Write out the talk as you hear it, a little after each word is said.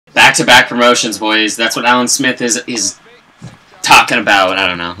Back-to-back promotions, boys. That's what Alan Smith is talking about. I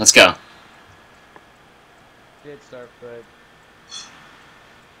don't know. Let's go. Did start, but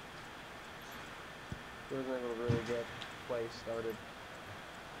wasn't able to really get play started.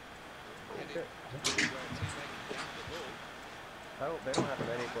 They don't have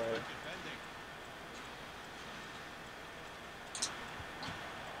any play.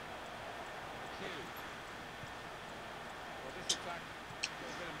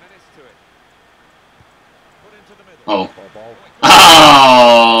 Oh.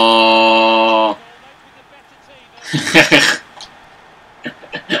 Oh!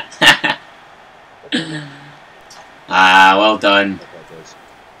 Well done.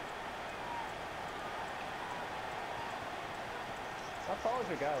 How tall is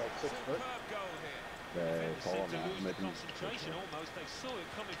your guy? Like 6 foot? Concentration almost. They saw it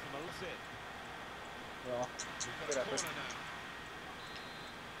coming from a little bit. Well, good effort.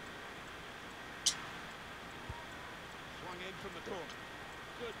 Swung in from the corner.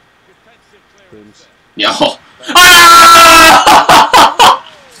 Good defensive clearance there. Yo.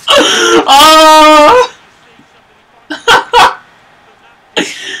 Oh!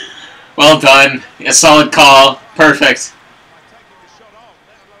 Well done. A solid call. Perfect.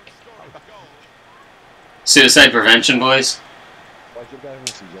 Suicide prevention, boys. Well, he's known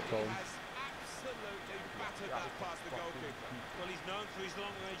for his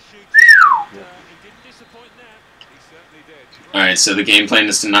long-range shooting. He didn't disappoint there. He certainly did. Alright, so the game plan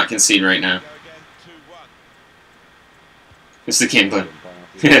is to not concede right now. What's the game plan?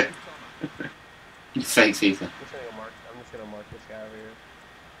 You fake FIFA. I'm just gonna mark this guy over here.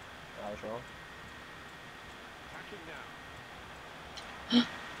 I was wrong.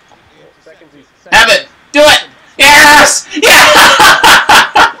 Have it! Do it! Yes!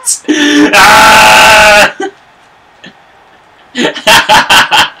 Yes! Ah!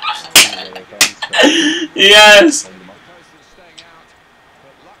 Yes!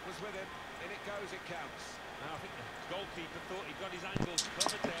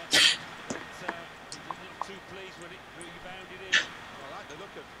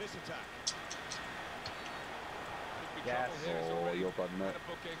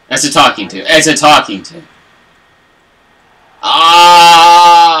 That's a talking to. It's a talking to.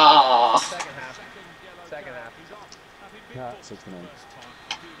 Ah! Second half. Second half. Yeah, 69.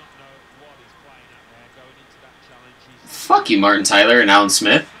 Fuck you, Martin Tyler and Alan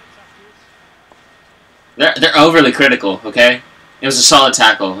Smith. They're overly critical, okay? It was a solid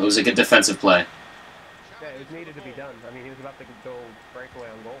tackle. It was a good defensive play. Yeah, it was needed to be done. I mean, he was about to go breakaway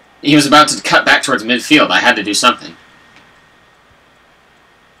on goal. He was about to cut back towards midfield. I had to do something.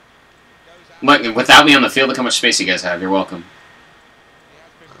 Look, without me on the field, look how much space you guys have. You're welcome.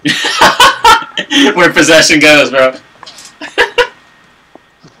 Where possession goes, bro.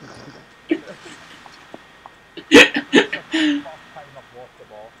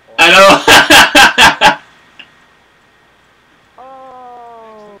 I know.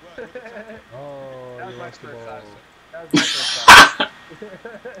 Oh! Oh, That was you my lost the first ball. time. That was my first time.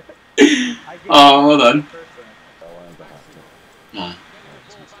 Oh, hold on.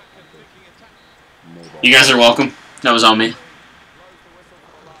 You guys are welcome. That was all me.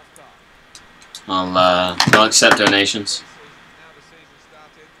 I'll accept donations.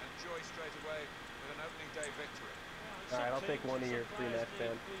 Alright, I'll take one of your 3-match ban.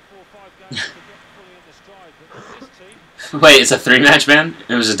 Wait, it's a 3-match ban?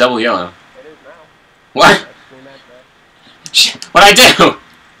 It was a double yellow. It is now. What? That's 3-match ban. Shit, what'd I do?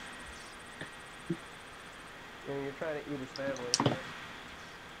 When you're trying to eat his family.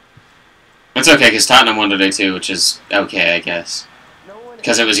 It's okay, because Tottenham won today too, which is okay, I guess.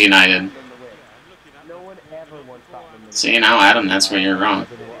 Because it was United. No one ever won Tottenham. See, now, Adam, that's where you're wrong. I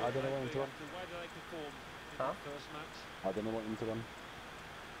don't know what him to run. Huh? I don't know what him to run.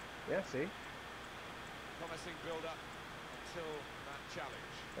 Yeah, see? Promising build up until that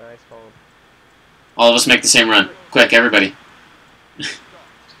challenge. Nice, Colin. All of us make the same run. Quick, everybody. I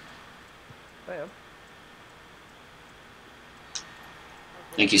am.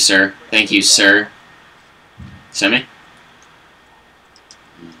 Thank you, sir. Thank you, sir. Semi?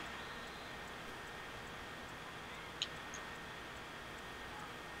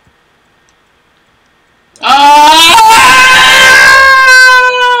 Oh!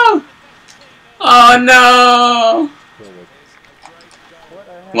 Oh no!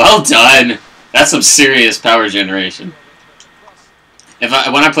 Well done. That's some serious power generation. When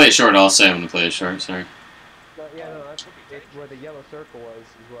I play it short, I'll say I'm gonna play it short. Sorry. No, yeah, no, that's where the yellow circle was. Is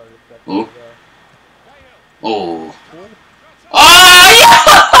what that's Ooh. where Oh. Oh yeah!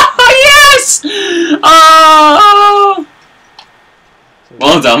 Yes! Oh! Well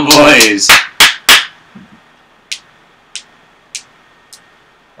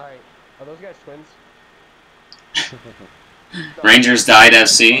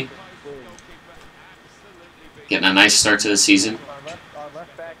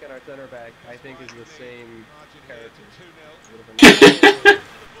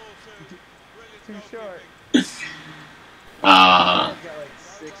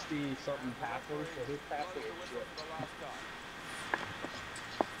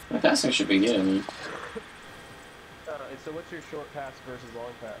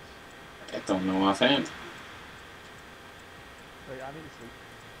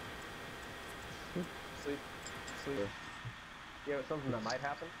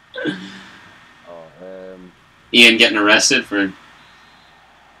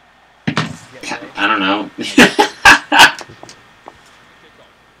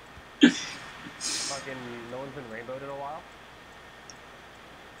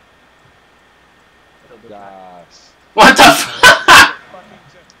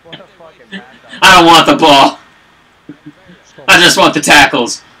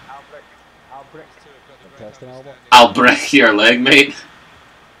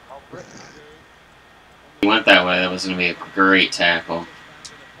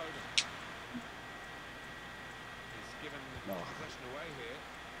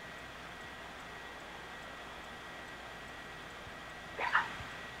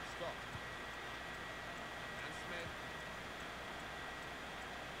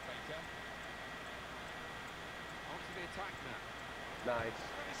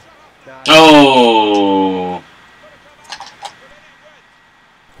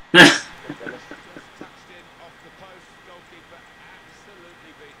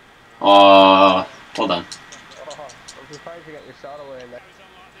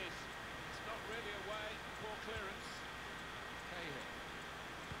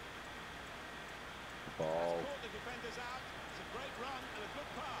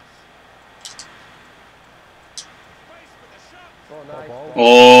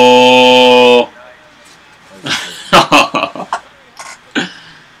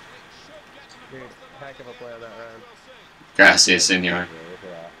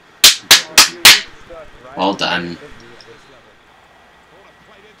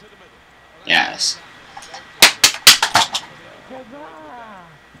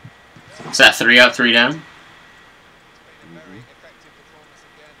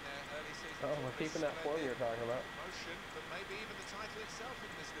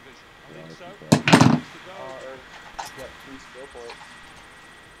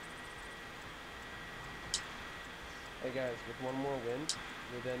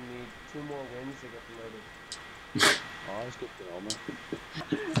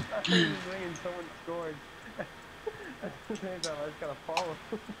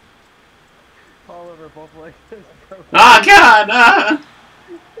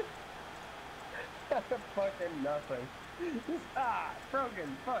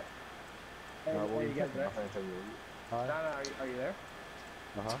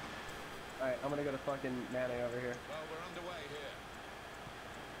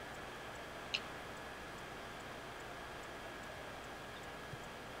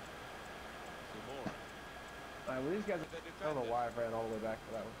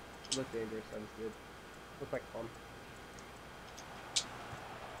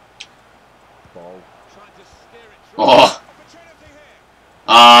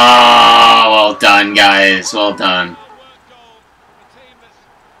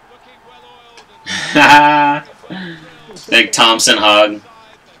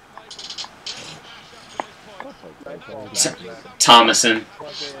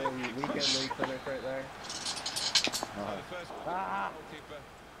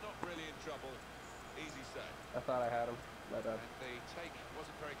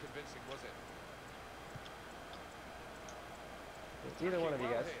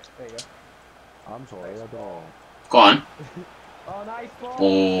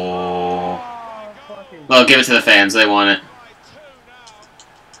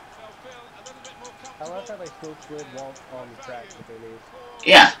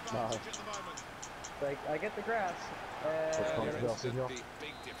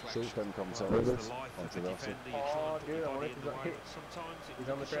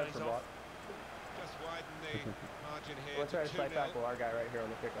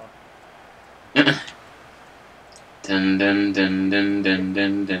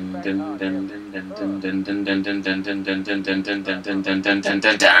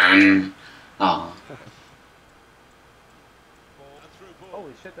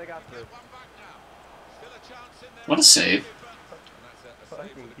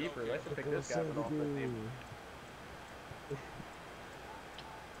fucking keeper. Let's pick this guy with all the team.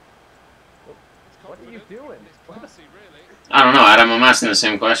 What are you doing? I don't know, Adam. I'm asking the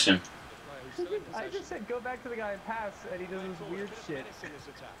same question. I just said go back to the guy and pass, and he does this weird shit.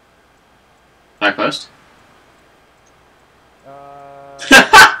 Back post?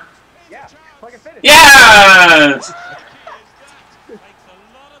 Yeah, like a finish. Yes!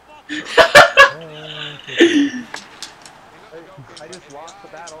 I just lost the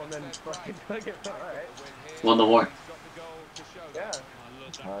battle and then fucking took it. Alright. Won the war. Yeah.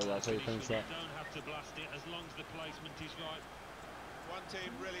 Alright, that's how you finish that. Don't have to blast it as long as the placement is right. One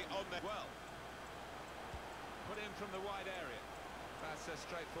team really on there. Well, put in from the wide area. That's a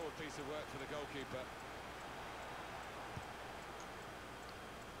straightforward piece of work for the goalkeeper.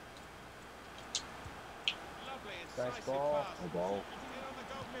 Lovely incisive ball. pass. No ball. In on the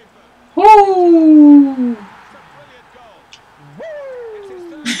goalkeeper. Woo! It's a brilliant goal.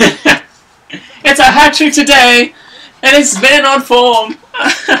 It's a hat trick today, and it's been on form. Long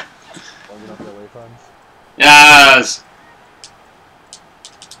enough to away fans. Yes.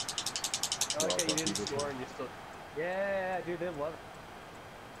 I like how you didn't score and you still. Yeah, dude, they love it.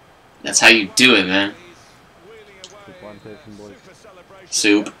 That's how you do it, man. Good plantation, boys.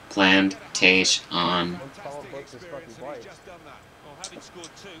 Soup, plantation on. Colin books his fucking twice. Well, having scored 2,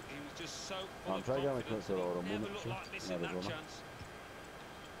 he was just so full I'm of trying to get confidence. a quick little Never moment, looked sure. like missing Never that gonna. chance.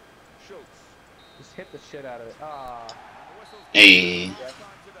 Just hit the shit out of it. Ah. Hey.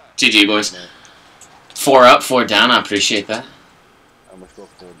 GG, boys. 4 up, 4 down. I appreciate that. How much got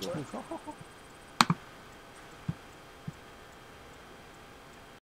 4 done?